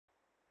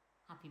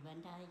Happy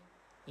Monday.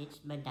 It's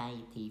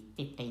Monday the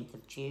 15th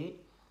of June.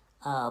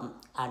 And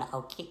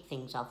I'll kick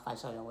things off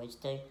as I always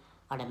do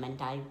on a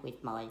Monday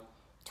with my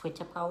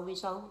Twitter poll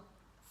result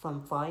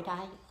from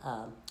Friday.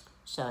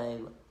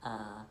 So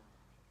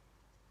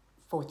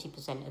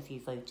 40% of you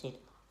voted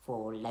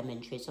for lemon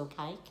drizzle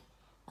cake.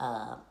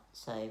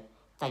 So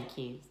thank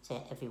you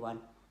to everyone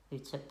who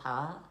took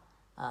part.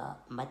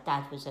 My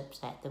dad was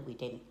upset that we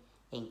didn't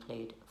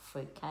include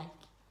fruitcake,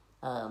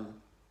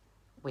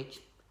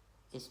 which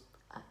is,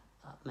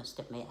 I must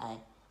admit,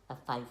 a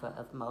favourite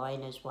of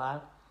mine as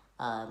well.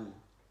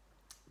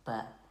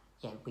 But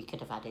yeah, we could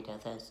have added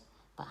others,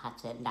 but had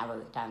to narrow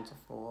it down to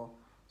 4.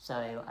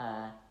 So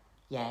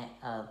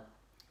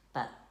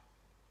but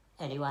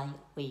anyway,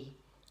 we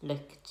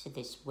look to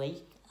this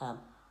week. I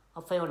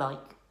feel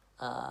like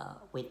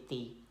with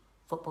the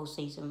football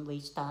season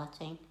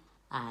restarting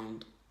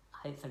and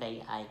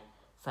hopefully a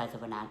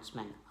further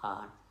announcement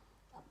on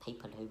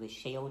people who were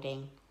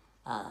shielding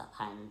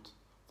and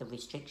the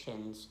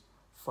restrictions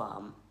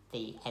from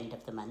the end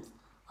of the month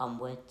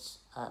onwards,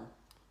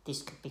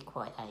 this could be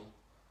quite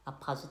a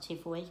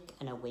positive week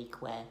and a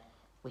week where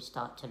we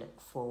start to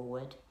look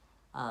forward.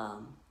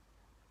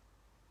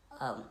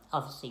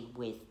 Obviously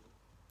with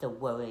the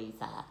worry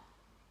that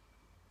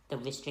the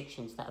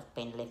restrictions that have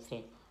been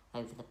lifted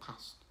over the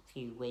past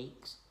few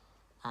weeks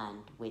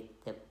and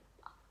with the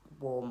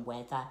warm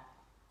weather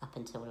up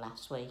until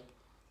last week,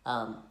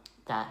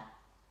 that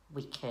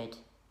we could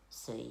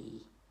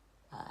see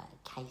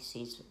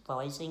cases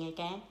rising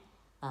again,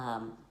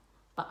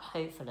 but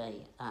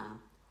hopefully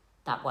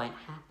that won't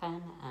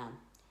happen,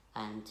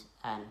 and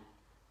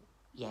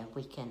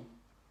we can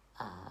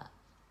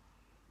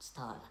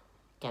start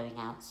going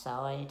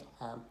outside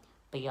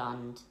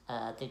beyond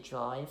the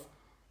drive,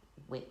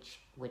 which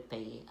would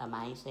be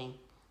amazing,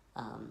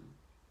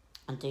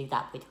 and do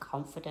that with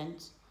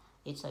confidence.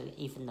 So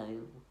even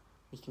though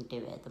we can do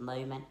it at the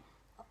moment,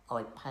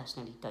 I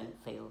personally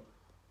don't feel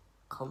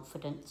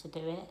confident to do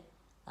it,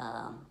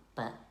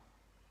 but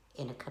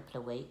in a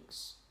couple of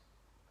weeks,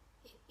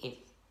 if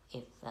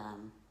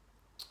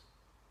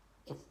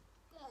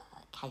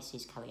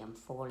cases carry on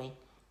falling,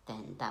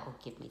 then that will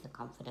give me the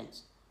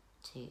confidence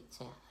to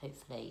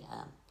hopefully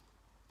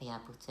be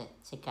able to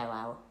go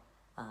out.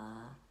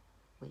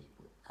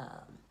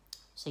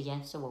 So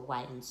we'll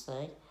wait and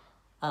see.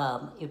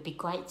 It would be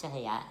great to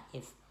hear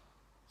if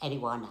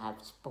anyone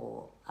has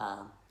bought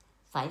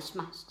face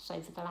masks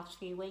over the last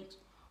few weeks.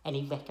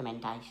 Any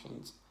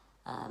recommendations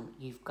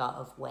you've got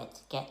of where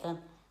to get them?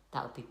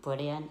 That would be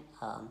brilliant.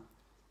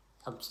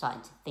 I'm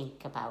starting to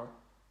think about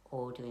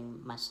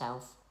ordering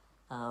myself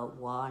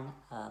one,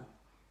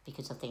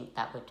 because I think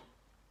that would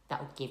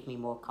give me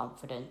more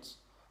confidence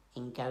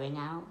in going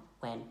out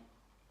when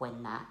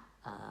that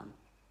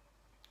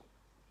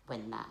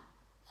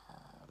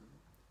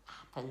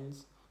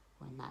happens,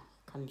 when that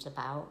comes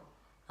about,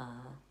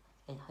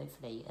 and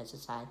hopefully, as I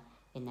say,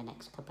 in the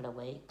next couple of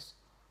weeks.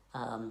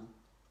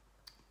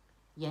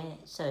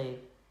 So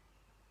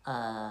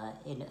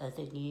in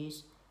other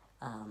news,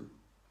 kind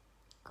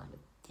of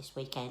this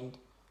weekend,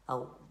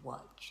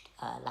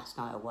 last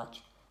night I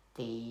watched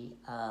the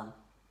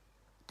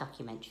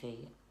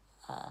documentary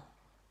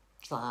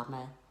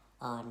drama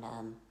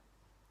on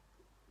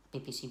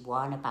BBC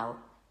One about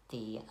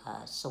the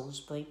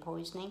Salisbury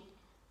poisoning.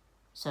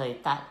 So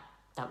that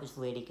was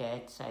really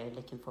good. So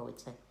looking forward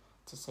to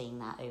seeing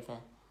that over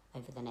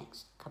the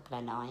next couple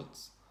of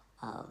nights.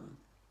 I've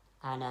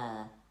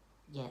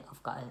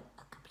got a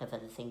couple of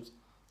other things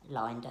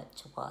lined up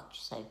to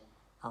watch, so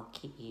I'll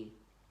keep you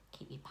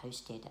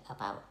posted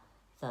about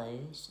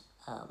those.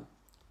 And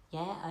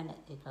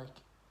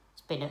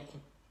it's been a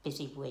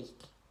busy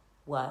week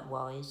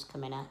work-wise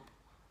coming up.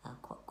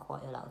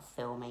 Quite a lot of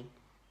filming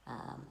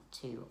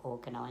to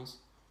organise,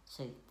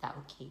 so that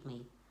will keep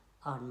me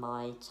on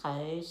my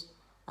toes.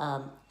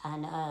 So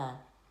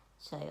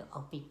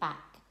I'll be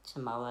back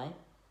tomorrow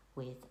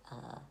with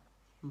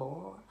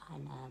more,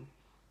 and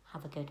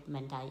have a good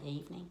Monday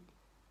evening.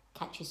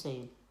 Catch you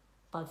soon.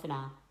 Bye for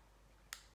now.